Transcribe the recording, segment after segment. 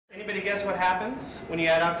Anybody guess what happens when you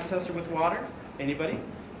add Alka-Seltzer with water? Anybody?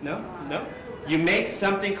 No? No? You make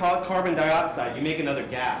something called carbon dioxide. You make another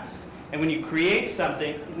gas. And when you create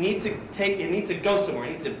something, it needs to go somewhere.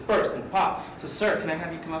 It needs to burst and pop. So, sir, can I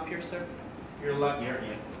have you come up here, sir? You're lucky, aren't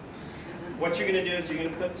you? What you're going to do is you're going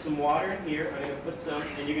to put some water in here. I'm going to put some,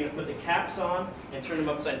 and you're going to put the caps on and turn them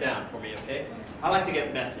upside down for me, okay? I like to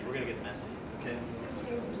get messy. We're going to get messy, okay?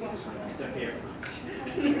 So here.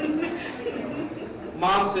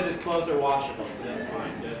 Mom said his clothes are washable, so that's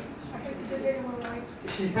fine. Good.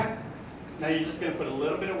 Yeah. Now you're just going to put a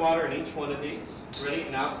little bit of water in each one of these. Ready?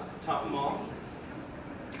 Now, top them all.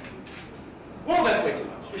 Whoa, that's way too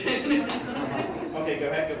much. Okay, go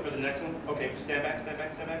ahead. Go for the next one. Okay, stand back, stand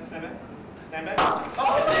back, stand back, stand back. Stand back.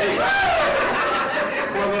 Oh, there you go.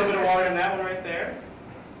 Pour a little bit of water in that one right there.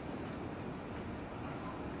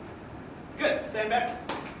 Good. Stand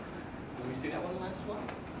back. Let me see that one last one.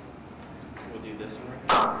 We'll do this one right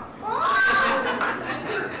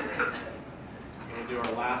here. We'll do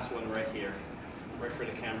our last one right here. Right for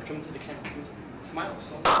the camera. Come to the camera. Smile.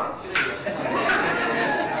 Smile. There you go.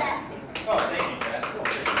 Oh, thank you, Dad.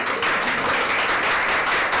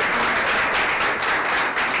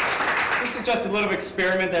 This is just a little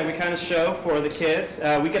experiment that we kind of show for the kids.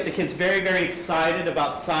 We get the kids very, very excited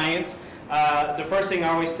about science. The first thing I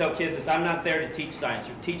always tell kids is I'm not there to teach science.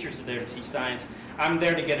 Your teachers are there to teach science. I'm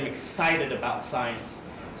there to get them excited about science.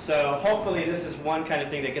 So hopefully this is one kind of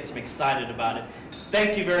thing that gets them excited about it.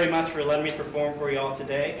 Thank you very much for letting me perform for you all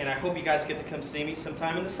today, and I hope you guys get to come see me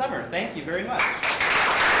sometime in the summer. Thank you very much.